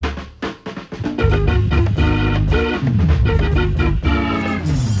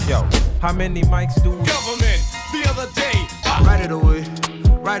How many mics do we? Government, the other day. Right it away,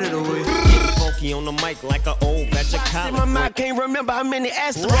 right it away. Get funky on the mic like an old batch of collard. My mind can't remember how many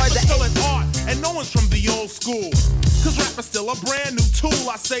asteroids Rappers still I an art, and no one's from the old school. Cause rap is still a brand new tool.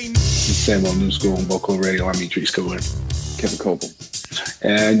 I say Same old new school on Vocal Radio. I'm Idris Cooler. Kevin Copeland.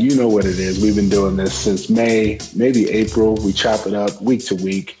 And you know what it is. We've been doing this since May, maybe April. We chop it up week to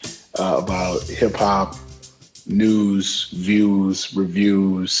week about hip hop, news, views,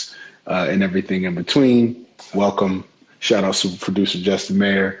 reviews, and everything in between. Welcome. Shout out to producer Justin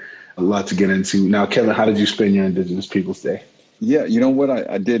Mayer. A lot to get into. Now, Kevin, how did you spend your Indigenous Peoples Day? Yeah, you know what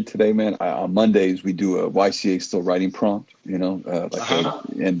I did today, man? On Mondays, we do a YCA Still Writing prompt, because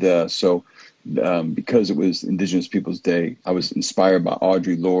it was Indigenous Peoples Day, I was inspired by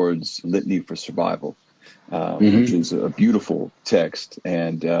Audre Lorde's Litany for Survival, which is a beautiful text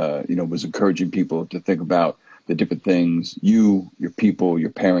and, was encouraging people to think about the different things you, your people,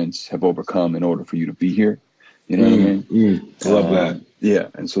 your parents have overcome in order for you to be here. You know what I mean? I love that. Yeah,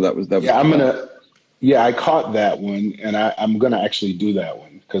 and so that was. Yeah, I caught that one, and I'm gonna actually do that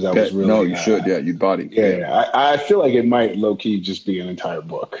one because I was really. No, you should. Yeah, you'd body. Yeah. I feel like it might low key just be an entire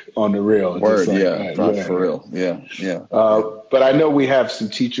book on the real. Word, just for real. Yeah. But I know we have some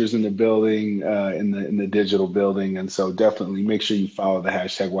teachers in the building, in the digital building, and so definitely make sure you follow the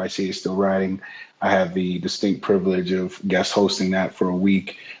hashtag YCA Still Writing. I have the distinct privilege of guest hosting that for a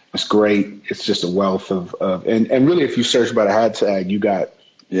week. It's great. It's just a wealth of and really, if you search by the hashtag, you got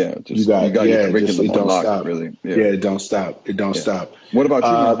your curriculum it don't stop. Really, it don't stop. It don't stop. What about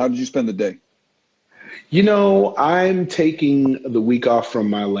you, man? How did you spend the day? I'm taking the week off from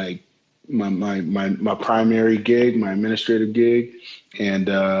my my primary gig, my administrative gig, and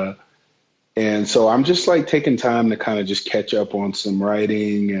so I'm just like taking time to kind of just catch up on some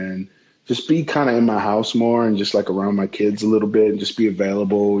writing and just be kind of in my house more and just like around my kids a little bit and just be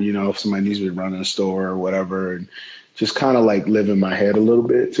available, if somebody needs me to run in a store or whatever, and just kind of like live in my head a little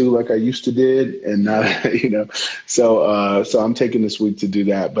bit too, like I used to did, and not, so I'm taking this week to do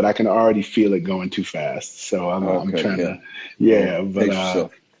that, but I can already feel it going too fast. So I'm trying to,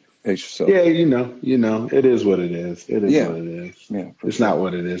 pace yourself. Yeah, it is what it is. It is what it is. Yeah, it's not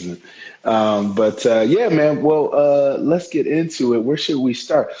what it isn't. Man. Well, let's get into it. Where should we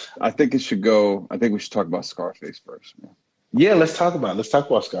start? I think we should talk about Scarface first, man. Yeah, let's talk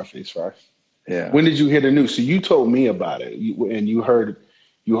about Scarface first. Yeah. When did you hear the news? So you told me about it, and you heard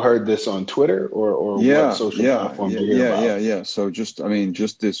this on Twitter or what social platform did you hear about? Yeah. So just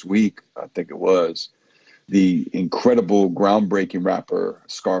this week, I think it was, the incredible, groundbreaking rapper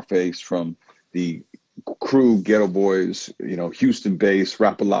Scarface from the crew Ghetto Boys, Houston-based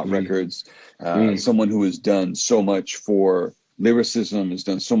Rap-A-Lot Records, someone who has done so much for lyricism, has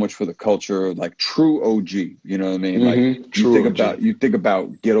done so much for the culture, like true OG, you know what I mean? Like you think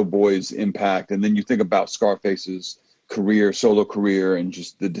about Ghetto Boys' impact, and then you think about Scarface's solo career, and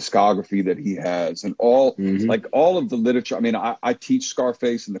just the discography that he has, and all of the literature. I mean, I teach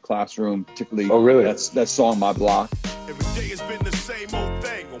Scarface in the classroom, particularly. Oh, really? That song, My Block. Every day has been the same old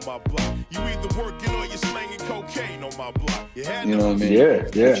thing on my block. You either working or you're slanging cocaine on my block. You know what I mean? Yeah.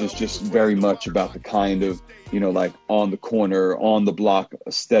 Which is just very much about the kind of, like on the corner, on the block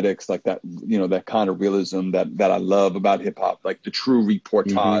aesthetics, like that, that kind of realism that I love about hip hop, like the true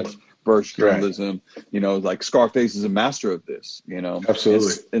reportage. Burst journalism, like Scarface is a master of this,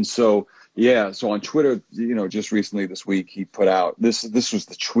 Absolutely. And so on Twitter, just recently this week, he put out, this was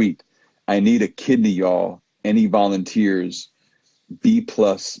the tweet: "I need a kidney, y'all. Any volunteers? B+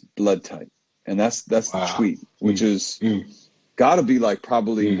 blood type." And that's the tweet, which is gotta be like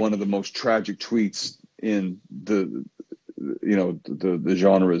probably one of the most tragic tweets in the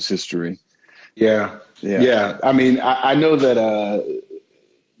genre's history. Yeah. I mean, I know that,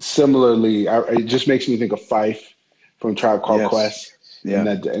 similarly, it just makes me think of Phife from Tribe Called Quest in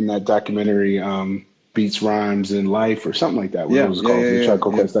that documentary, Beats, Rhymes, and Life, or something like that. What it was called, the Tribe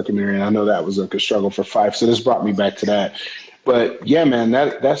Called Quest documentary. And I know that was like a struggle for Phife. So this brought me back to that. But yeah, man,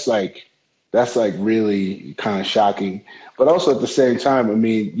 that's like really kind of shocking. But also at the same time, I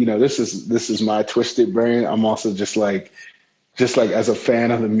mean, this is my twisted brain. I'm also just like as a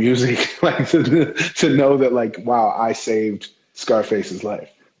fan of the music, like to know that, like, wow, I saved Scarface's life.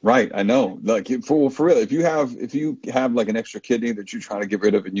 Right, I know. Like for real, if you have like an extra kidney that you're trying to get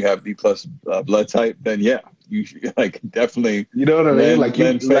rid of, and you have B+ blood type, then you like definitely. You know what I mean? Like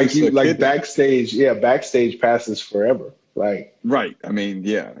backstage, backstage passes forever. Like right. I mean,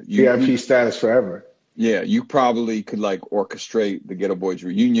 VIP status forever. Yeah, you probably could like orchestrate the Ghetto Boys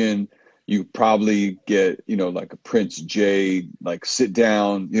reunion. you probably get, like a Prince J, like sit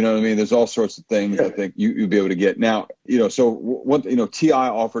down, you know what I mean? There's all sorts of things I think you'd be able to get. Now, so what, T.I.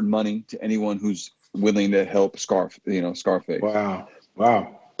 offered money to anyone who's willing to help Scarface. Wow.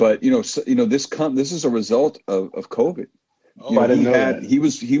 But, this is a result of COVID. I didn't know that.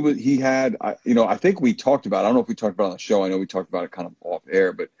 I think we talked about, I don't know if we talked about it on the show. I know we talked about it kind of off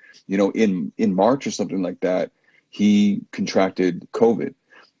air, but, in March or something like that, he contracted COVID.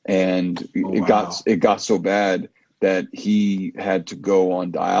 And it got so bad that he had to go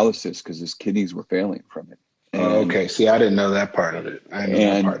on dialysis because his kidneys were failing from it. And, okay. See, I didn't know that part of it.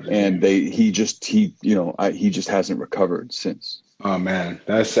 He just hasn't recovered since. Oh man,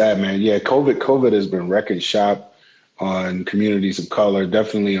 that's sad, man. Yeah, COVID has been wrecking shop on communities of color,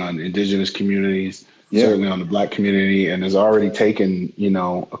 definitely on indigenous communities, certainly on the Black community, and has already taken,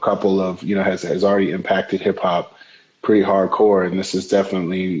 a couple of, has already impacted hip hop pretty hardcore, and this is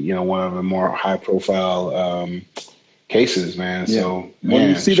definitely, one of the more high profile cases, man. Yeah. So when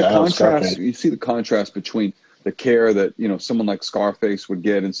you see the contrast between the care that, someone like Scarface would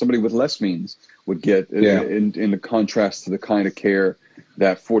get and somebody with less means would get in the contrast to the kind of care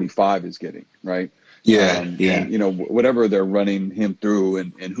that 45 is getting, right? And, whatever they're running him through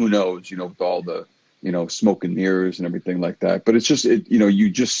and who knows, with all the, smoke and mirrors and everything like that. But it's just, you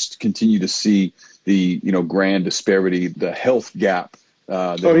just continue to see the, grand disparity, the health gap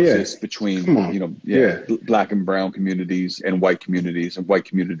that exists between, Black and brown communities and white communities of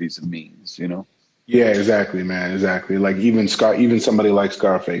means, Yeah, exactly, man. Exactly. Like even somebody like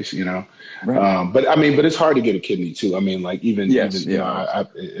Scarface, Right. But it's hard to get a kidney too. I mean, like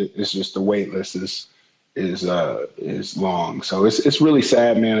it's just the wait list is long. So it's really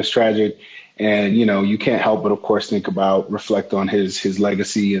sad, man. It's tragic. And, you can't help but, of course, reflect on his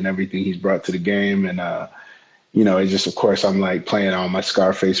legacy and everything he's brought to the game. And, it's just, of course, I'm like playing all my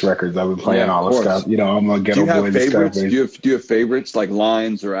Scarface records. I've been playing all the stuff. I'm a ghetto boy. Do you have favorites like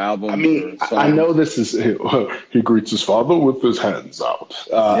lines or albums? I know this is, he greets his father with his hands out.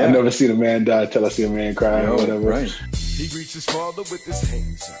 I've never seen a man die till I see a man cry or whatever. Right. He greets his father with his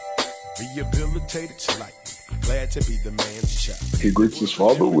hands out. Rehabilitated slightly. Glad to be the man's child. He greets his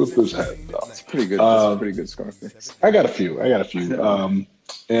father with his hands out. That's pretty good. That's pretty good Scarface. I got a few. And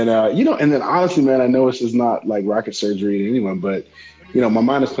then honestly, man, I know this is not like rocket surgery to anyone, but my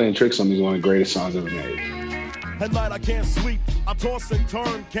mind is playing tricks on me. One of the greatest songs ever made. At night I can't sleep. I toss and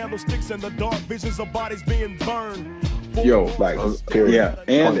turn, candlesticks in the dark, visions of bodies being burned. Period. Yeah,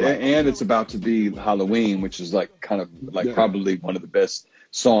 and it's about to be Halloween, which is like kind of like probably one of the best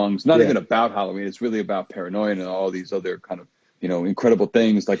songs. Not even about Halloween. It's really about paranoia and all these other kind of incredible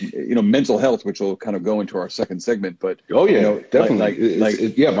things like mental health, which will kind of go into our second segment. But definitely,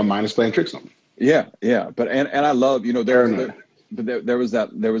 my mind is playing tricks on me. Yeah. But and I love there was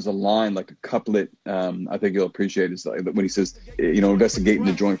a line, like a couplet, I think you'll appreciate, is like when he says, investigating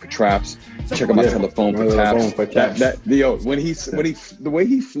the joint for traps, check out my telephone for taps. The way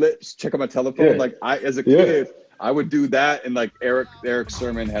he flips, check out my telephone, like as a kid, I would do that. And like Eric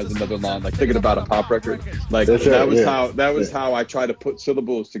Sermon has another line, like thinking about a pop record. Like that was how I try to put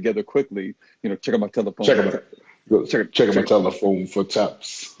syllables together quickly. Check out my telephone. Check out my telephone for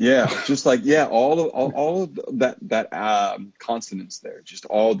taps. Yeah, just like all of that consonants there. Just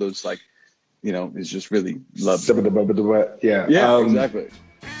all those is just really lovely. Yeah, exactly.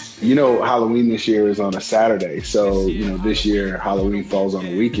 Halloween this year is on a Saturday, so this year Halloween falls on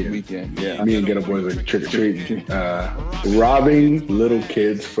a weekend. Yeah. Me and Ghetto Boys are trick or treating, robbing little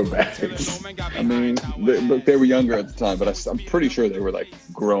kids for bags. I mean, they were younger at the time, but I'm pretty sure they were like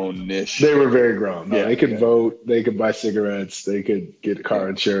grown-ish. They were very grown. No, they could vote, they could buy cigarettes, they could get car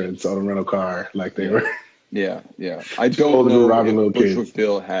insurance on a rental car, like they were. Yeah. I don't know if Bushwick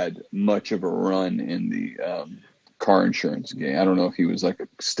Bill had much of a run in the car insurance game. I don't know if he was like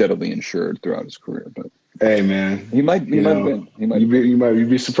steadily insured throughout his career, but hey, man, he might have been. You'd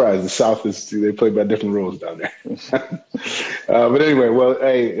be surprised. The South they play by different rules down there. But anyway, well,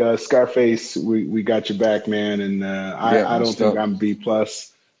 hey, Scarface, we got your back, man, and I don't think I'm B+.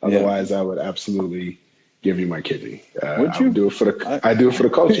 Otherwise, I would absolutely give you my kidney. Would you? I do it for the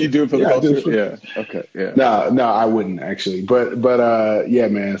culture. You do it for the culture? Okay. Yeah. No, I wouldn't actually. But yeah,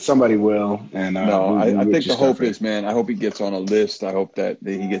 man, somebody will. And I think the hope is, man, I hope he gets on a list. I hope that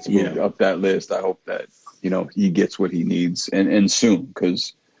he gets moved up that list. I hope that, he gets what he needs and soon,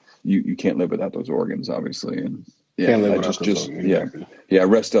 because you can't live without those organs, obviously. And can't live without those organs. Yeah.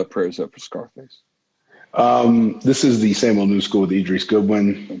 Rest up, prayers up for Scarface. This is the Same Old New School with Idris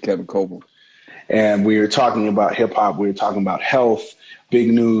Goodwin and Kevin Coble. And we were talking about hip hop. We were talking about health. Big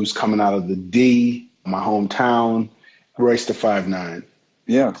news coming out of the D, my hometown. Royce da 5'9".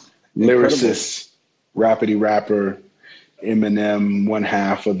 Yeah. lyricist, rapidy rapper, Eminem, one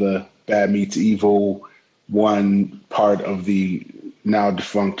half of the Bad Meets Evil, one part of the now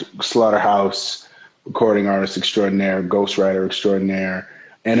defunct Slaughterhouse, recording artist extraordinaire, ghostwriter extraordinaire,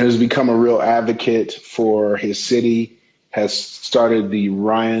 and has become a real advocate for his city, has started the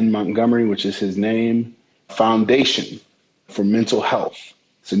Ryan Montgomery, which is his name, Foundation for Mental Health.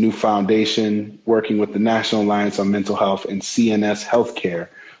 It's a new foundation working with the National Alliance on Mental Health and CNS Healthcare,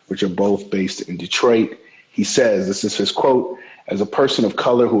 which are both based in Detroit. He says, this is his quote, "As a person of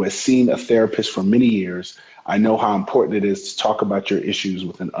color who has seen a therapist for many years, I know how important it is to talk about your issues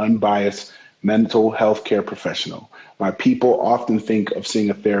with an unbiased mental health care professional. My people often think of seeing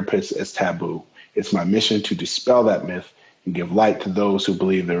a therapist as taboo. It's my mission to dispel that myth and give light to those who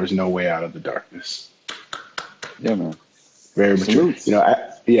believe there is no way out of the darkness." Yeah, man. Very mature. You know,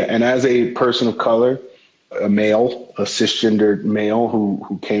 and as a person of color, a male, a cisgendered male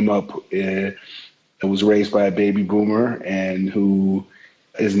who came up and was raised by a baby boomer and who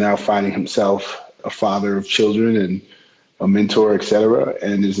is now finding himself a father of children and a mentor, et cetera,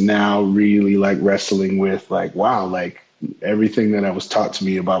 and is now really like wrestling with like, wow, like everything that I was taught to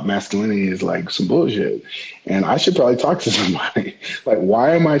me about masculinity is like some bullshit. And I should probably talk to somebody. Like,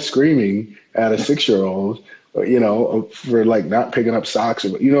 why am I screaming at a 6-year-old, you know, for like not picking up socks or,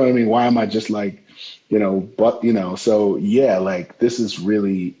 you know what I mean? Why am I just like, you know, but, you know, so yeah, like this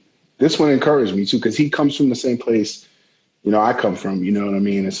one encouraged me too, because he comes from the same place, you know, I come from, you know what I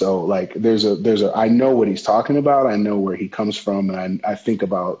mean? And so like, I know what he's talking about. I know where he comes from. And I think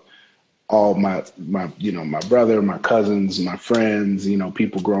about all my, you know, my brother, my cousins, my friends, you know,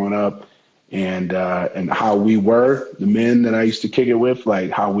 people growing up and how we were, the men that I used to kick it with,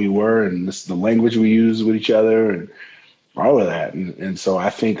 like how we were, and the language we use with each other and all of that. And so I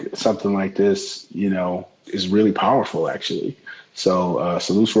think something like this, you know, is really powerful actually. So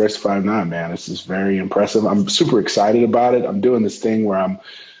salutes for X59, man. This is very impressive. I'm super excited about it. I'm doing this thing where I'm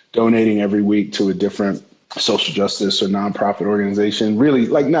donating every week to a different social justice or nonprofit organization. Really,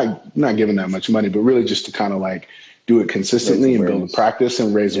 like not giving that much money, but really just to kind of like do it consistently and build a practice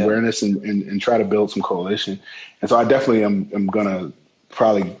and raise awareness and try to build some coalition. And so I definitely am gonna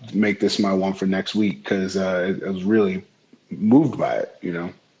probably make this my one for next week because I was really moved by it, you know.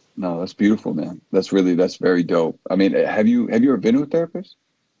 No, that's beautiful, man. That's very dope. I mean, have you ever been to a therapist?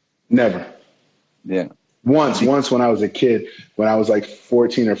 Never. Yeah. Once when I was a kid, when I was like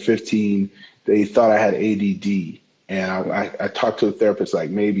 14 or 15, they thought I had ADD. And I talked to a therapist like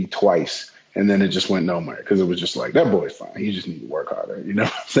maybe twice. And then it just went nowhere because it was just like, that boy's fine. He just needs to work harder. You know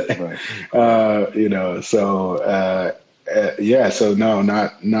what I'm saying? Right. You know, so, yeah, so no,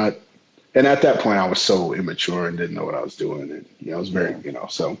 not. And at that point, I was so immature and didn't know what I was doing. And, you know, I was very, you know,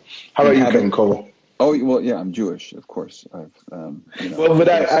 so how about you, Kevin Cole? Oh, well, yeah, I'm Jewish, of course. You know, well, but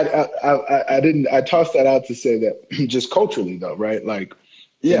I tossed that out to say that just culturally though, right? Like,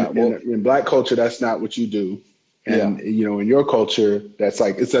 yeah, in Black culture, that's not what you do. And, you know, in your culture, that's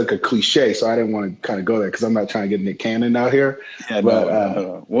like, it's like a cliche. So I didn't want to kind of go there because I'm not trying to get Nick Cannon out here. Yeah, but,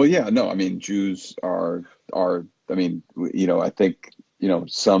 no. Well, yeah, no, I mean, Jews are, I mean, you know, I think, you know,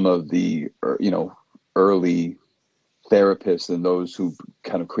 some of the, you know, early therapists and those who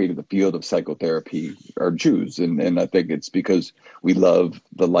kind of created the field of psychotherapy are Jews. And I think it's because we love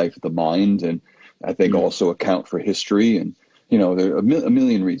the life of the mind. And I think also account for history and, you know, there are a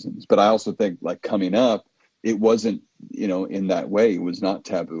million reasons. But I also think like coming up, it wasn't, you know, in that way, it was not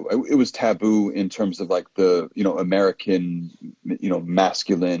taboo. It was taboo in terms of like the, you know, American, you know,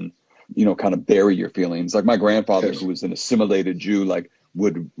 masculine, you know, kind of bury your feelings. Like my grandfather, who was an assimilated Jew, like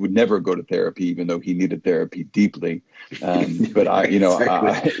would never go to therapy, even though he needed therapy deeply. But I, you know,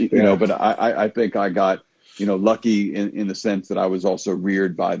 I think I got, you know, lucky in the sense that I was also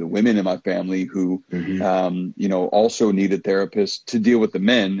reared by the women in my family who, you know, also needed therapists to deal with the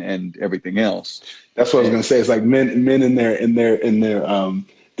men and everything else. That's what I was going to say. It's like men in their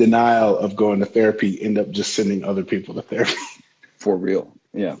denial of going to therapy end up just sending other people to therapy. For real.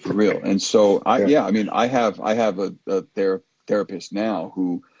 Yeah, for real. And so I mean, I have a therapist now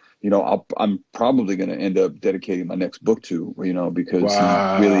who, you know, I'm probably going to end up dedicating my next book to, you know, because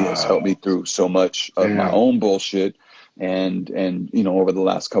he really has helped me through so much of my own bullshit and, you know, over the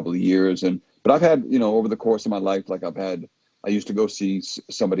last couple of years. But I've had, you know, over the course of my life, like I used to go see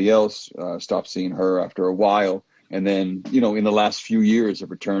somebody else, stopped seeing her after a while. And then, you know, in the last few years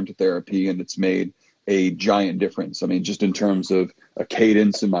I've returned to therapy and it's made a giant difference. I mean, just in terms of a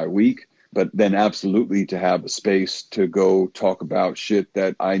cadence in my week, but then absolutely to have a space to go talk about shit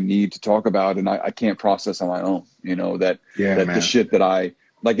that I need to talk about and I can't process on my own, you know, that the shit that I,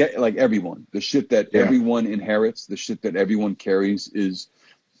 like everyone, the shit that everyone inherits, the shit that everyone carries is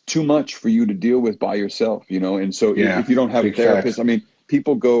too much for you to deal with by yourself, you know? And so if you don't have a therapist, I mean,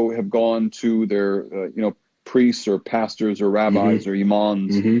 people have gone to their, priests or pastors or rabbis or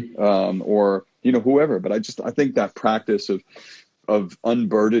imams, or, whoever. But I think that practice of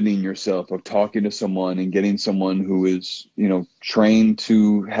unburdening yourself, of talking to someone and getting someone who is, trained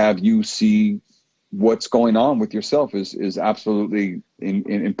to have you see what's going on with yourself is absolutely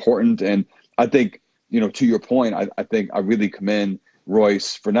important. And I think, to your point, I think I really commend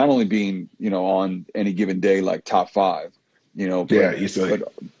Royce for not only being, on any given day, like top 5,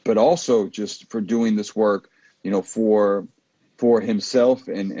 but also just for doing this work, for himself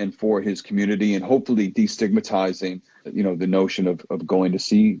and for his community, and hopefully destigmatizing, the notion of going to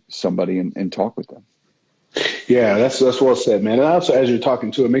see somebody and talk with them. Yeah, that's well said, man. And also, as you're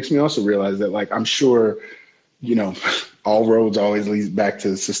talking to, it makes me also realize that, like, I'm sure, all roads always lead back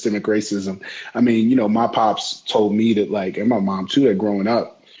to systemic racism. I mean, my pops told me that, like, and my mom too, that growing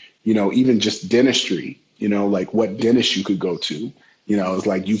up, even just dentistry, like what dentist you could go to, it's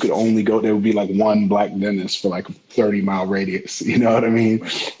like you could only go, there would be like one black dentist for like a 30-mile radius, you know what I mean?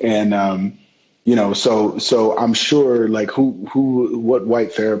 And, so I'm sure, like, what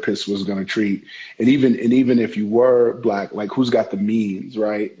white therapist was going to treat, and even if you were black, like, who's got the means,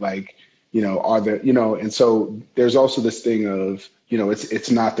 right? Like, are there, and so there's also this thing of,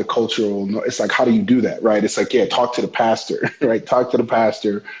 it's not the cultural, it's like, how do you do that, right? It's like, yeah, talk to the pastor, right? Talk to the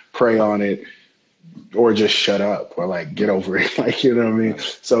pastor, pray on it, or just shut up, or like, get over it. Like, you know what I mean?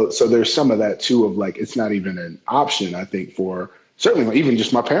 So there's some of that too, of like, it's not even an option, I think, for certainly even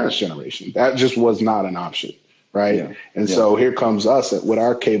just my parents' generation. That just was not an option. Right. Yeah. And so here comes us with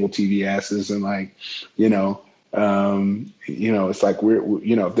our cable TV asses, and like, it's like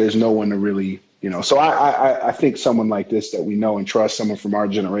we're there's no one to really, so I think someone like this that we know and trust, someone from our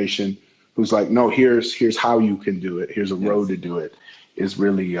generation who's like, no, here's how you can do it. Here's a road to do it, is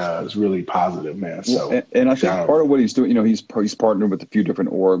really positive, man. So, and I think part of what he's doing, he's partnered with a few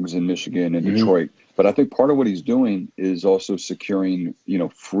different orgs in Michigan and Detroit, but I think part of what he's doing is also securing,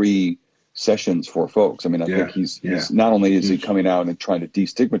 free sessions for folks. I mean, I think he's not only is he coming out and trying to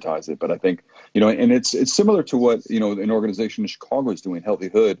destigmatize it, but I think, and it's similar to what, an organization in Chicago is doing, Healthy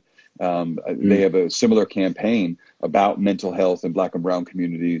Hood. They have a similar campaign about mental health in Black and brown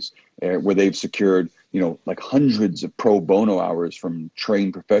communities, where they've secured, like hundreds of pro bono hours from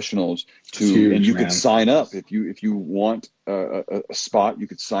trained professionals and you could sign up if you want a spot. You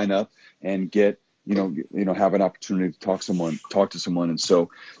could sign up and get, have an opportunity to talk to someone. And so,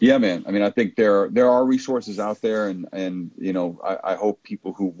 yeah, man, I mean, I think there are resources out there, and I hope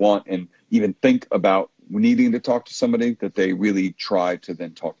people who want and even think about needing to talk to somebody, that they really try to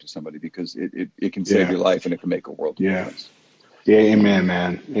then talk to somebody, because it can save your life, and it can make a world of difference. Yeah, amen,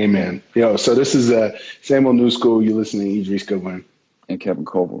 man. Amen. So this is Same Old New School. You're listening to Idris Goodwin and Kevin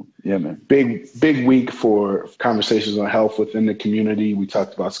Coble. Yeah, man. Big week for conversations on health within the community. We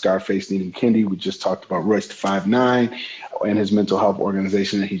talked about Scarface Needham Kendi. We just talked about Royce the 5'9" and his mental health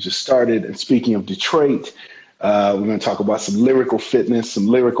organization that he just started. And speaking of Detroit, we're going to talk about some lyrical fitness, some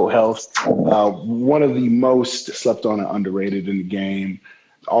lyrical health. One of the most slept on and underrated in the game,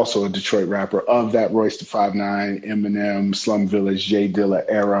 also a Detroit rapper of that Royce the 5'9", Eminem, Slum Village, Jay Dilla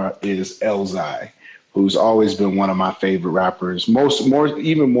era, is Elzhi, who's always been one of my favorite rappers,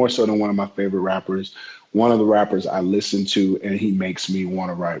 even more so than one of my favorite rappers. One of the rappers I listen to, and he makes me want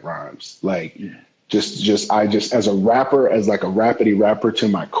to write rhymes. Like, just as a rapper, as like a rapidy rapper to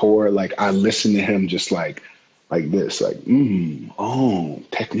my core, like, I listen to him just like this, like,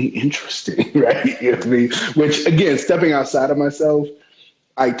 technique, interesting, right? You know what I mean? Which, again, stepping outside of myself,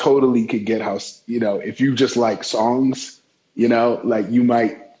 I totally could get how, if you just like songs, like, you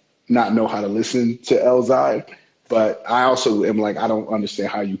might not know how to listen to Elzhi, but I also am like, I don't understand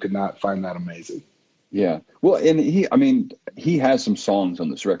how you could not find that amazing. Yeah. Well, and he has some songs on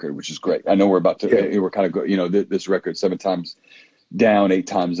this record, which is great. I know we're kind of this record, 7 times down, 8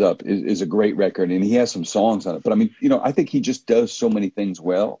 times up is a great record, and he has some songs on it. But I mean, I think he just does so many things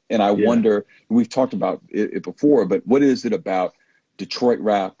well. And I wonder, we've talked about it before, but what is it about Detroit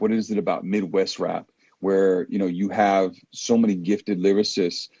rap? What is it about Midwest rap, where, you have so many gifted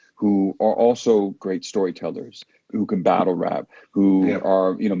lyricists who are also great storytellers, who can battle rap, who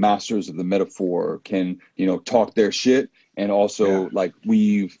are, masters of the metaphor, can, talk their shit, and also like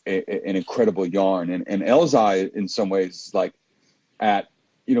weave an incredible yarn. And Elzhi, in some ways, like,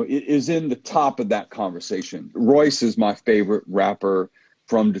 is in the top of that conversation. Royce is my favorite rapper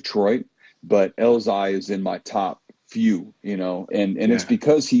from Detroit, but Elzhi is in my top few, and it's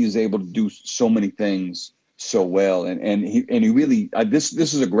because he is able to do so many things so well, and he really this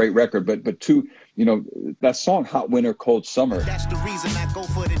is a great record, but too, that song Hot Winter Cold Summer, that's the reason I go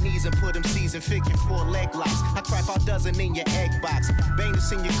for the season, put them season figure 4 leg locks. I trap out dozen in your egg box. Bang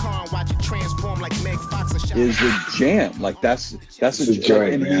this in your car and watch it transform like Meg Fox. Is a jam. Like that's a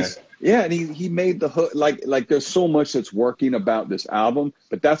jam. And he made the hook. Like there's so much that's working about this album,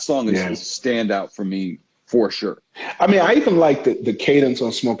 but that song is a standout for me for sure. I mean, I even like the cadence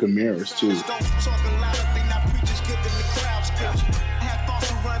on Smoke and Mirrors too.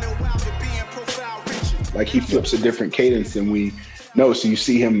 Like he flips a different cadence than we know, so you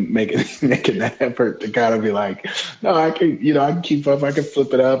see him making that effort to kind of be like, no, I can keep up, I can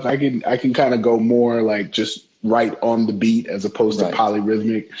flip it up, I can kind of go more like just right on the beat as opposed to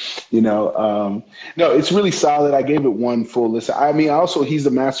polyrhythmic, No, it's really solid. I gave it one full listen. I mean, also he's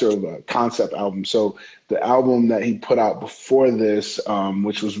the master of a concept album. So the album that he put out before this,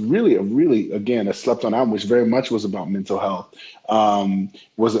 which was really again a slept on album, which very much was about mental health,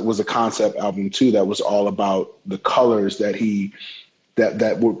 was a concept album too that was all about the colors that he.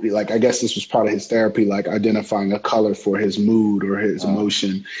 That would be like, I guess this was part of his therapy, like identifying a color for his mood or his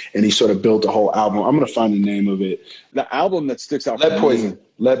emotion. And he sort of built a whole album. I'm going to find the name of it. The album that sticks out. Lead Poison.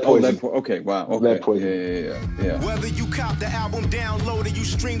 Okay, wow. Okay. Lead Poison. Yeah. Whether you cop the album downloaded, you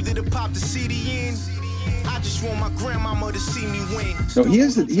streamed it or popped the CD in. I just want my grandmama to see me win. No, he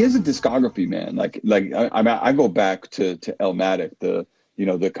has a discography, man. I go back to Illmatic, the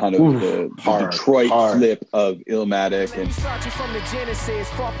kind of the Detroit flip of Illmatic. And starting from the Genesis,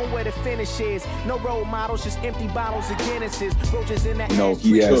 far from where the finish is. No role models, just empty bottles of Genesis. Roaches in that.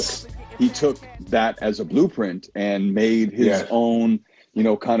 He took that as a blueprint and made his own,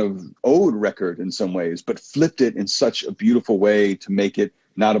 kind of ode record in some ways, but flipped it in such a beautiful way to make it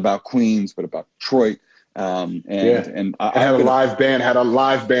not about Queens, but about Detroit. And I had a live band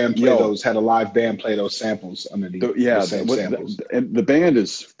play those samples underneath. Samples. And the band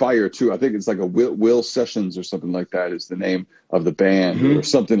is fire too. I think it's like a Will Sessions or something like that is the name of the band or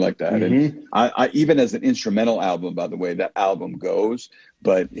something like that. And I even as an instrumental album, by the way, that album goes.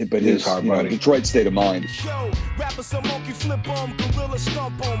 But his Detroit State of Mind. Yo, rappers some monkey flip on, gorilla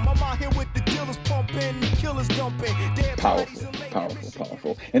stomp on. I'm out here with the dealers pumping, the killers dumping.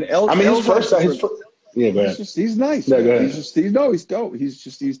 Powerful. And his first. Yeah, go ahead. He's nice. Yeah, go ahead. He's dope.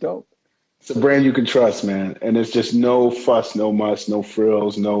 He's dope. It's a brand you can trust, man. And it's just no fuss, no muss, no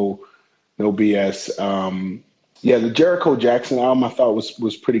frills, no BS. The Jericho Jackson album I thought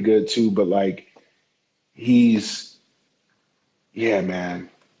was pretty good too, but like man.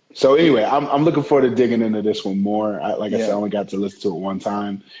 So anyway, I'm looking forward to digging into this one more. I said, I only got to listen to it one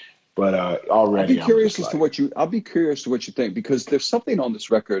time. But already, I'll be curious to what you think, because there's something on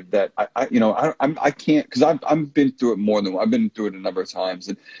this record that I can't, because I've been through it more than I've been through it a number of times,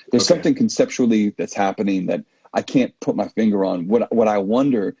 and there's something conceptually that's happening that I can't put my finger on. What I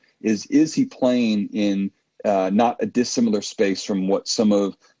wonder is he playing in not a dissimilar space from what some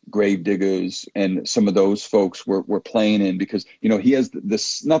of Gravediggers and some of those folks were playing in, because he has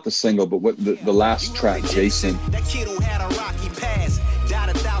this, not the single, but what the last track, Jason. That kid who had a rocky past, died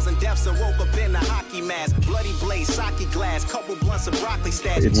 1,000 deaths and woke up in a hockey mask, bloody blaze, sake glass, couple blunts of broccoli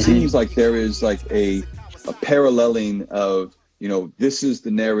stash. It seems like there is like a paralleling of, this is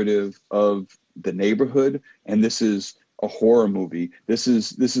the narrative of the neighborhood, and this is a horror movie. This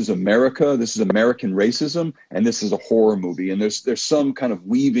is America. This is American racism, and this is a horror movie. And there's some kind of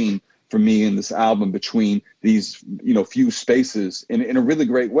weaving for me in this album between these few spaces in a really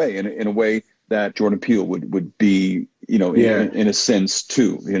great way, in a way that Jordan Peele would be in a sense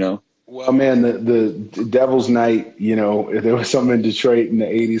too. Well, man, the Devil's Night. There was something in Detroit in the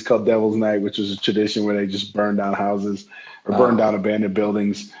 '80s called Devil's Night, which was a tradition where they just burned down houses or burned down abandoned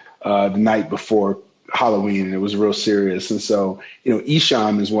buildings the night before Halloween, and it was real serious. And so,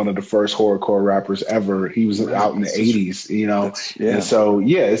 Esham is one of the first horrorcore rappers ever. He was out in the '80s, and so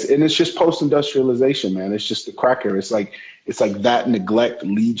it's just post-industrialization, man. It's just the cracker. It's like that neglect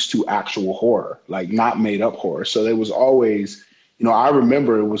leads to actual horror, like not made up horror. So there was always, I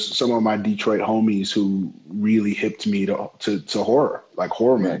remember it was some of my Detroit homies who really hipped me to horror, like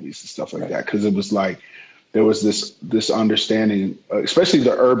horror movies and stuff like that, because it was like, there was this understanding, especially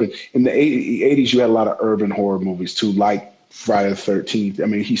the urban. In the 80s, you had a lot of urban horror movies too, like Friday the 13th. I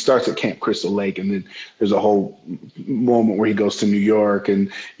mean, he starts at Camp Crystal Lake, and then there's a whole moment where he goes to New York, and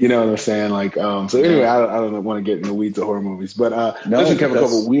you know what I'm saying? Like, so anyway, I don't want to get in the weeds of horror movies, but listen, Kevin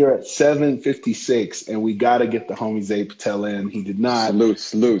Copeland, we are at 7:56, and we got to get the homie Zay Patel in. He did not.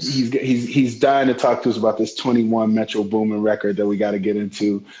 Salute. He's dying to talk to us about this 21 Metro Boomin record that we got to get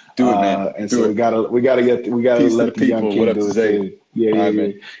into. Do it, man. And so we gotta let the young kid do it.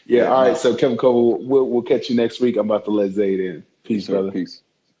 Yeah. All right. So Kevin Copeland, we'll catch you next week. I'm about to let Zayd in. Peace, brother. Peace.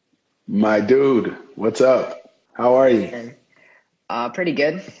 My dude, what's up? How are you? Pretty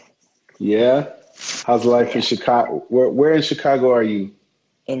good. Yeah. How's life in Chicago? Where in Chicago are you?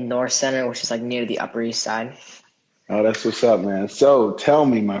 In North Center, which is like near the Upper East Side. Oh, that's what's up, man. So tell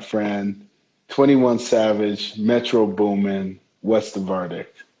me, my friend, 21 Savage, Metro Boomin, what's the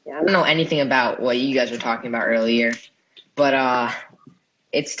verdict? Yeah, I don't know anything about what you guys were talking about earlier, but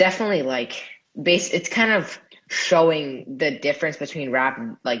it's definitely like it's kind of showing the difference between rap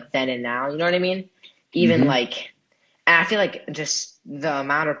like then and now. You know what I mean? Even like, and I feel like just the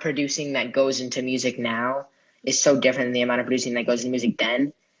amount of producing that goes into music now is so different than the amount of producing that goes into music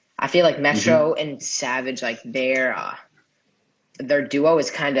then. I feel like Metro and Savage, like their duo is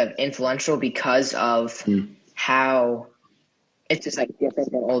kind of influential because of how it's just like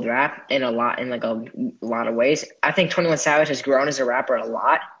different than old rap in a lot of ways. I think 21 Savage has grown as a rapper a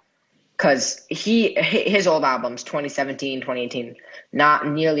lot because his old albums, 2017, 2018, not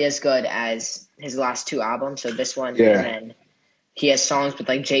nearly as good as his last two albums. So this one, and then he has songs with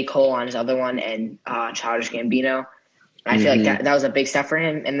like J. Cole on his other one and Childish Gambino. I feel like that was a big step for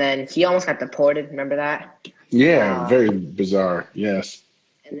him. And then he almost got deported. Remember that? Yeah, very bizarre. Yes.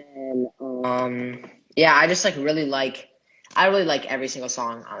 And then, I just like really like every single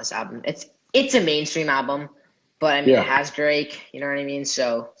song on this album. It's a mainstream album, but I mean, it has Drake. You know what I mean?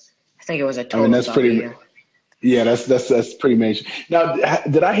 So I think it was a total. I mean, that's pretty. Yeah, that's pretty major. Now,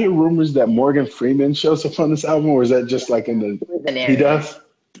 did I hear rumors that Morgan Freeman shows up on this album, or is that just like in the? He does.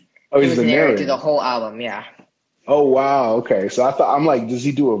 Oh, he's the narrator through the whole album. Yeah. Oh wow, okay. So I'm like, does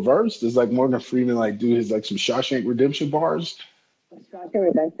he do a verse? Does like Morgan Freeman like do his like some Shawshank Redemption bars? Shawshank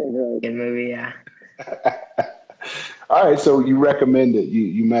Redemption is a really good movie, yeah. All right, so you recommend it.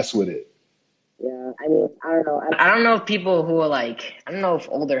 You mess with it. Yeah, I mean, I don't know. I don't know if people who are like, I don't know if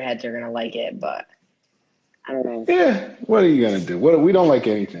older heads are gonna like it, but I don't know. Yeah, what are you gonna do? We don't like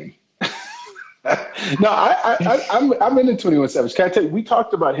anything. No, I'm into 21 Savage. Can I tell you, we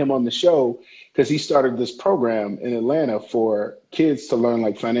talked about him on the show because he started this program in Atlanta for kids to learn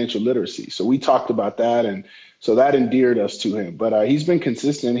like financial literacy. So we talked about that, and so that endeared us to him. But he's been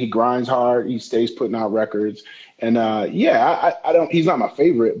consistent. He grinds hard. He stays putting out records. And I don't. He's not my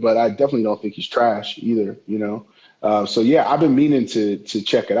favorite, but I definitely don't think he's trash either. You know. So yeah, I've been meaning to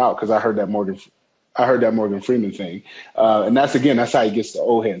check it out because I heard that Morgan Freeman thing, and that's how he gets the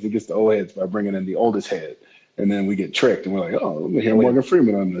old heads. He gets the old heads by bringing in the oldest head, and then we get tricked, and we're like, oh, let me hear Morgan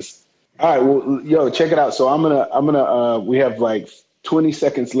Freeman on this. All right, well, yo, check it out. So I'm gonna. We have like 20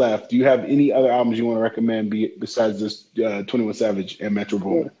 seconds left. Do you have any other albums you want to recommend besides this 21 Savage and Metro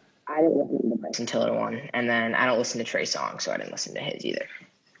Boomin? I didn't listen to the Bryson Tiller one, and then I don't listen to Trey Songz, so I didn't listen to his either.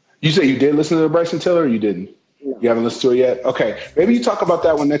 You say you did listen to the Bryson Tiller, or you didn't? No. You haven't listened to it yet? Okay. Maybe you talk about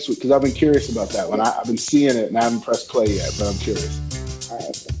that one next week because I've been curious about that one. I've been seeing it and I haven't pressed play yet, but I'm curious. All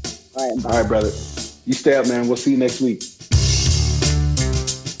right. All right, brother. You stay up, man. We'll see you next week.